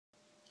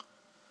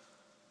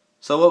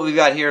So what we've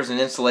got here is an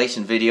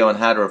installation video on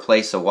how to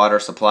replace a water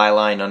supply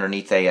line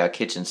underneath a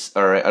kitchen,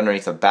 or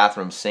underneath a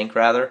bathroom sink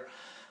rather.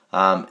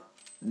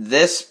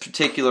 This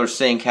particular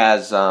sink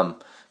has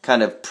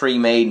kind of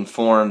pre-made and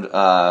formed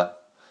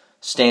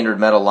standard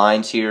metal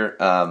lines here.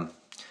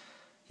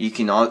 You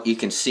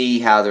can see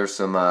how there's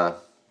some of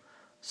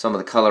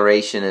the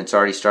coloration, and it's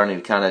already starting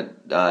to kind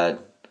of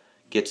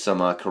get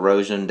some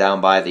corrosion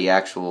down by the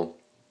actual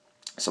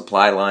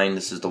supply line.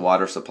 This is the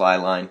water supply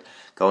line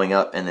going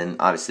up, and then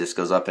obviously this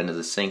goes up into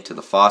the sink to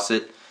the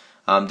faucet.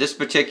 This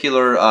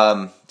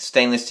particular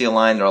stainless steel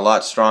line, they're a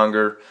lot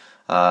stronger.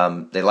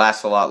 They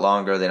last a lot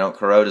longer. They don't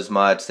corrode as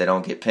much. They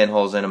don't get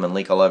pinholes in them and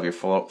leak all over your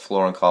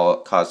floor and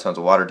cause tons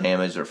of water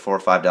damage. They're $4 or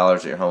 $5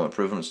 at your home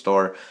improvement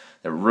store.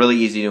 They're really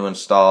easy to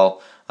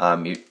install.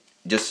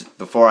 Just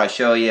before I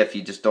show you, if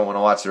you just don't want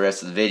to watch the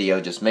rest of the video,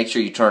 just make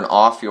sure you turn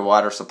off your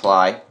water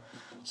supply.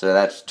 So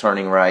that's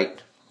turning right.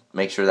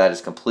 Make sure that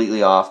is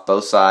completely off,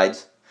 both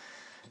sides.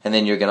 And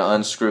then you're going to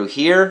unscrew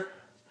here,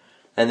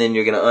 and then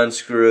you're going to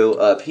unscrew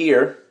up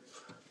here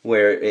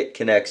where it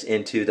connects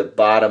into the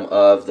bottom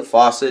of the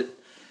faucet.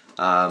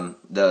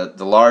 The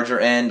larger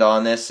end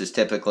on this is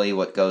typically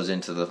what goes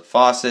into the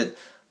faucet.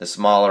 The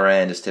smaller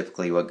end is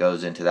typically what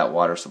goes into that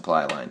water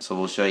supply line. So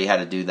we'll show you how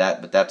to do that,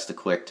 but that's the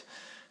quick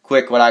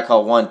what I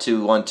call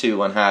 1-2,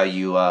 1-2 on how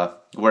you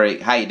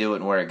how you do it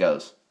and where it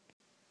goes.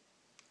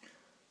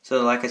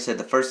 So like I said,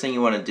 the first thing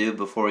you want to do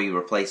before you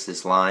replace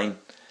this line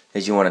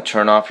is you want to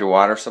turn off your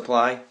water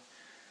supply.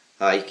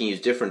 You can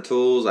use different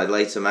tools. I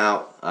laid some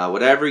out.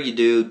 Whatever you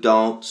do,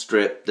 don't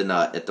strip the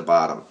nut at the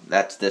bottom.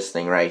 That's this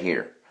thing right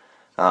here.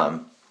 The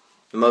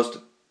most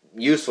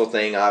useful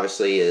thing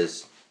obviously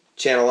is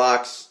channel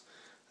locks,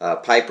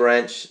 pipe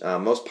wrench.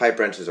 Most pipe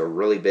wrenches are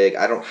really big.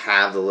 I don't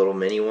have the little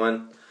mini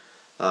one.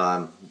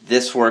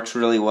 This works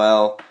really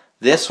well.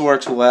 This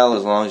works well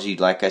as long as you,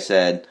 like I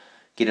said,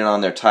 get it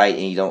on there tight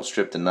and you don't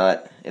strip the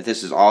nut. If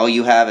this is all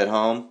you have at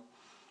home,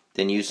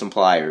 then use some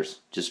pliers.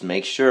 Just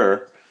make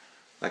sure,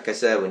 like I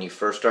said, when you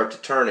first start to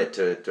turn it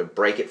to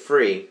break it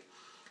free,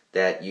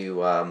 that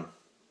you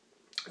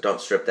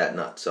don't strip that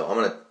nut. So I'm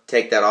going to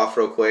take that off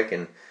real quick,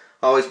 and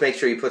always make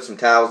sure you put some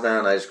towels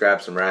down. I just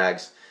grabbed some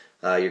rags.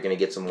 You're going to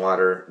get some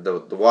water. The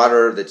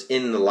water that's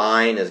in the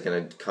line is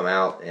going to come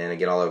out and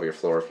get all over your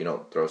floor if you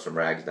don't throw some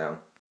rags down.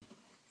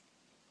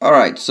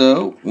 Alright,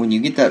 so when you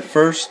get that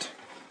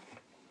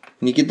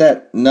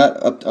nut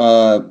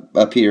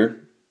up here,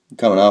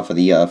 coming off of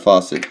the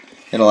faucet,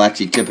 it'll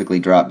actually typically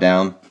drop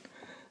down,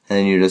 and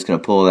then you're just going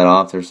to pull that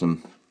off. There's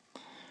some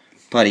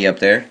putty up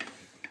there.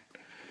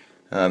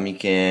 You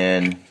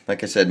can,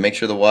 like I said, make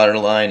sure the water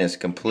line is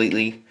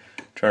completely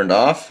turned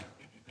off,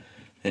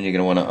 and you're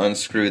going to want to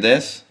unscrew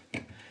this,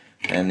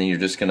 and then you're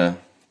just going to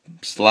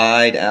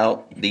slide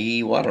out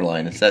the water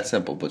line. It's that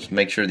simple, but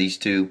make sure these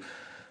two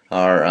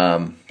are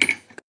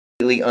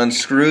completely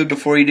unscrewed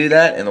before you do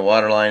that, and the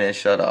water line is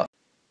shut off.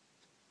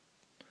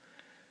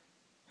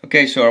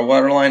 Okay, so our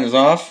water line is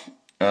off.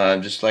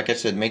 Just like I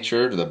said, make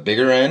sure to the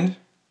bigger end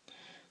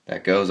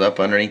that goes up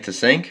underneath the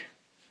sink.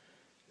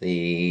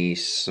 The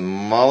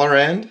smaller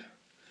end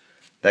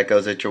that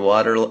goes at your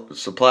water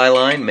supply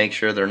line, make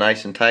sure they're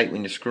nice and tight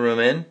when you screw them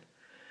in.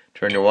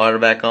 Turn your water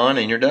back on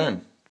and you're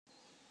done.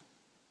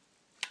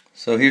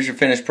 So here's your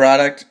finished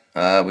product.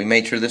 We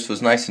made sure this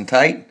was nice and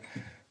tight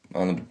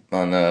on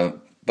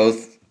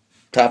both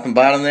top and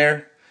bottom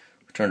there.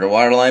 We turned our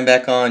water line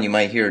back on. You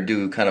might hear it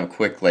do kind of a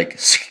quick like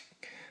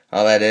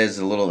all that is,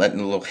 that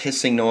little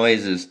hissing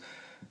noise is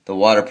the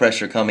water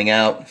pressure coming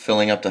out,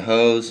 filling up the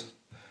hose.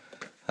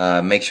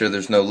 Make sure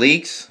there's no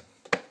leaks.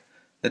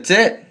 That's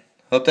it.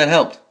 Hope that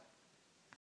helped.